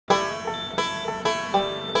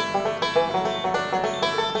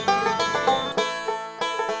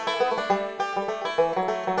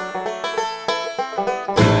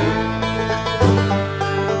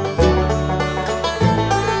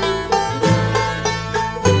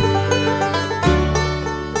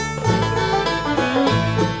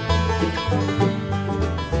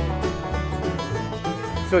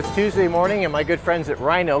So it's Tuesday morning and my good friends at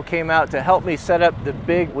Rhino came out to help me set up the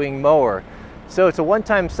big wing mower. So it's a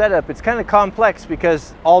one-time setup. It's kind of complex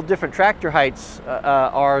because all different tractor heights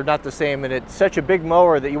are not the same, and it's such a big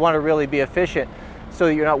mower that you want to really be efficient so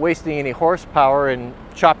that you're not wasting any horsepower and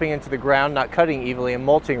chopping into the ground, not cutting evenly and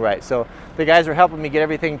mulching right. So the guys are helping me get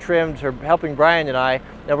everything trimmed, or helping Brian and I,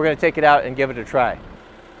 and we're going to take it out and give it a try.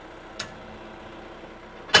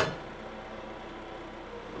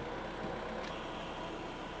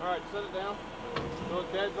 All right, set it down. Those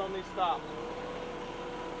deads on these stops.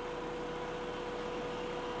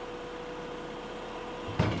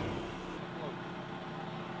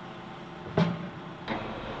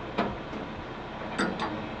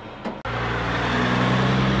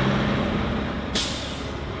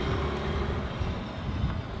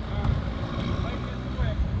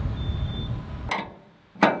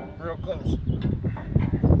 Real close.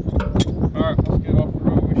 All right, let's get off the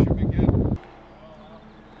road. We should be good.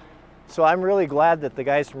 So I'm really glad that the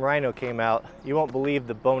guys from Rhino came out. You won't believe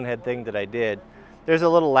the bonehead thing that I did. There's a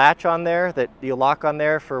little latch on there that you lock on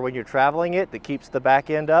there for when you're traveling it that keeps the back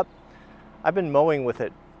end up. I've been mowing with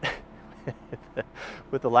it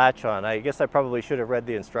with the latch on. I guess I probably should have read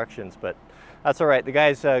the instructions, but that's all right. The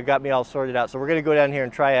guys got me all sorted out. So we're gonna go down here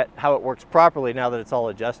and try it, how it works properly now that it's all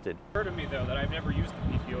adjusted. Heard of me though that I've never used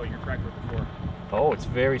the PTO in your tractor before. Oh, it's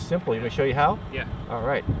very simple. You want me to show you how? Yeah. All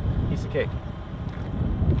right, piece of cake.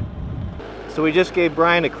 So we just gave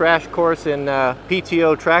Brian a crash course in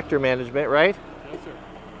PTO tractor management, right? Yes, sir.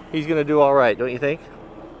 He's gonna do all right, don't you think?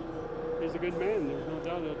 He's a good man. There's no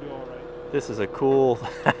doubt he'll do all right. This is a cool,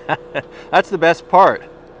 that's the best part.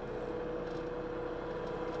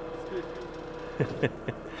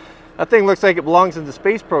 That thing looks like it belongs in the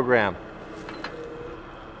space program.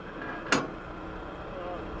 You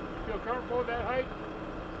feel comfortable with that height?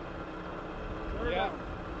 Yeah.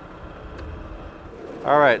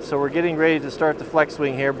 All right, so we're getting ready to start the flex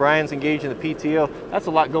swing here. Brian's engaging the PTO. That's a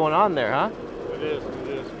lot going on there, huh? It is, it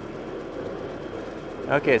is.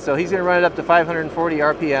 Okay, so he's gonna run it up to 540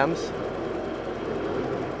 RPMs.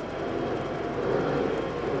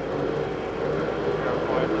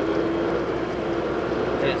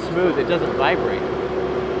 And it's smooth, it doesn't vibrate.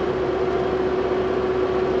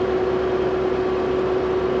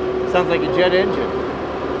 Sounds like a jet engine.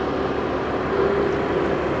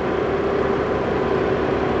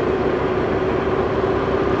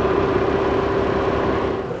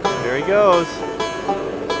 There he goes.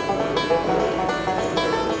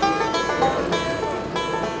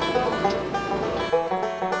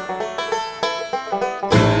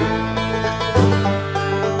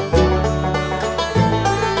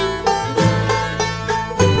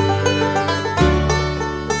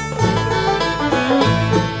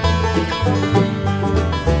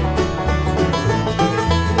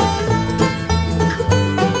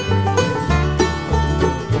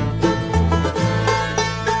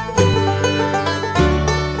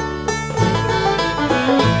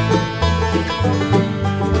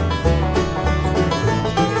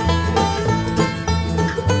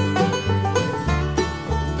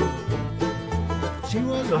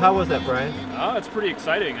 So how was that, Brian? Oh, it's pretty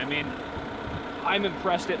exciting. I mean, I'm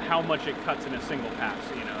impressed at how much it cuts in a single pass.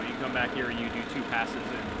 You know, you come back here and you do 2 passes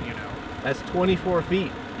and, you know. That's 24 feet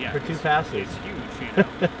for 2 passes. It's huge, you know.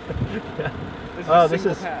 Oh, this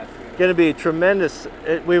is going to be tremendous.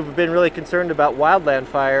 We've been really concerned about wildland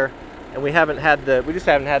fire, and we just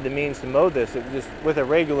haven't had the means to mow this. It just, with a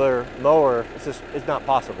regular mower, it's not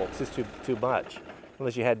possible. It's just too much,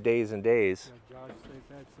 unless you had days and days. Yeah, Josh, they've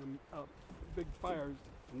had some big fires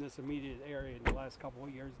in this immediate area in the last couple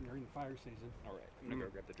of years during the fire season. All right, I'm gonna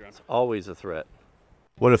go grab the drone. It's always a threat.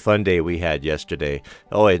 What a fun day we had yesterday.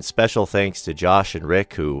 Oh, and special thanks to Josh and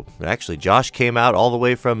Rick, who actually Josh came out all the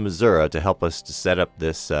way from Missouri to help us to set up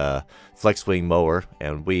this flex wing mower,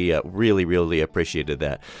 and we really appreciated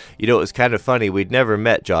that. You know, it was kind of funny. We'd never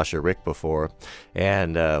met Josh or Rick before,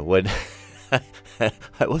 and when I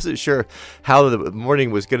wasn't sure how the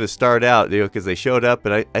morning was going to start out, you know, because they showed up,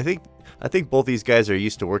 and I think both these guys are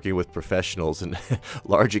used to working with professionals and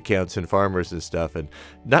large accounts and farmers and stuff, and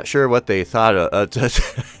not sure what they thought of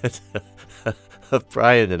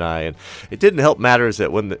Brian and I. And it didn't help matters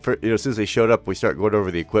that when as soon as they showed up, we started going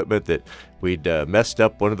over the equipment, that we'd messed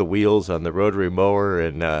up one of the wheels on the rotary mower,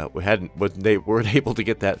 and they weren't able to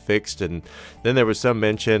get that fixed. And then there was some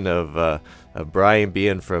mention of Brian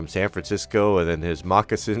being from San Francisco and then his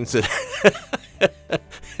moccasins.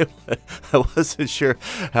 I wasn't sure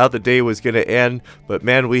how the day was going to end, but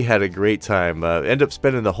man, we had a great time. Ended up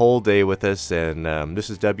spending the whole day with us, and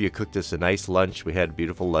Mrs. W cooked us a nice lunch. We had a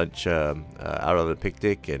beautiful lunch out on the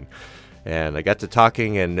picnic, and and I got to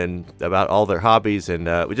talking and about all their hobbies, and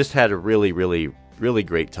we just had a really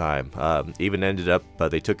great time. Even ended up,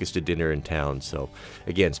 they took us to dinner in town. So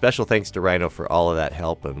again, special thanks to Rhino for all of that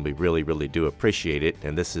help, and we really do appreciate it.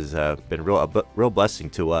 And this has been a real blessing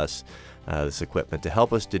to us, this equipment, to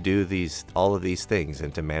help us to do all of these things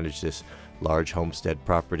and to manage this large homestead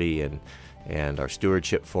property and our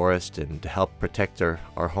stewardship forest, and to help protect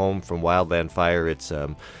our home from wildland fire. It's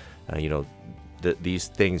these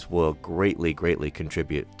things will greatly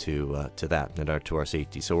contribute to that and to our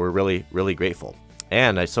safety. So we're really grateful.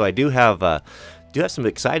 And so I do have some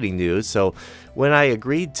exciting news. So when I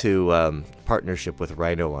agreed to partnership with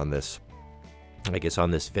Rhino on this, I guess on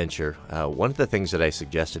this venture, one of the things that I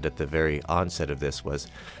suggested at the very onset of this was,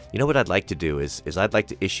 what I'd like to do is I'd like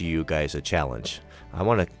to issue you guys a challenge. I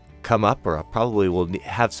want to come up, or I probably will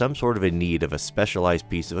have some sort of a need of a specialized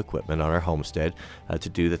piece of equipment on our homestead to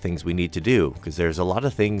do the things we need to do, because there's a lot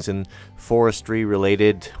of things in forestry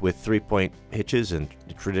related with 3-point hitches and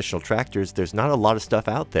traditional tractors. There's not a lot of stuff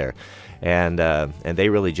out there, and they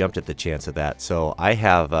really jumped at the chance of that. So I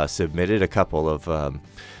have submitted a couple of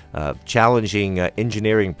challenging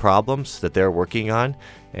engineering problems that they're working on,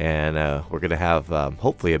 and we're going to have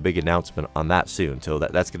hopefully a big announcement on that soon. So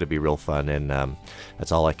that's going to be real fun, and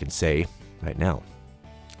that's all I can say right now.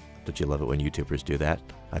 Don't you love it when YouTubers do that?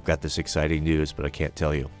 I've got this exciting news, but I can't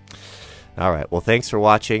tell you. All right, well, thanks for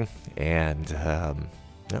watching, and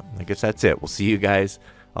I guess that's it. We'll see you guys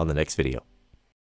on the next video.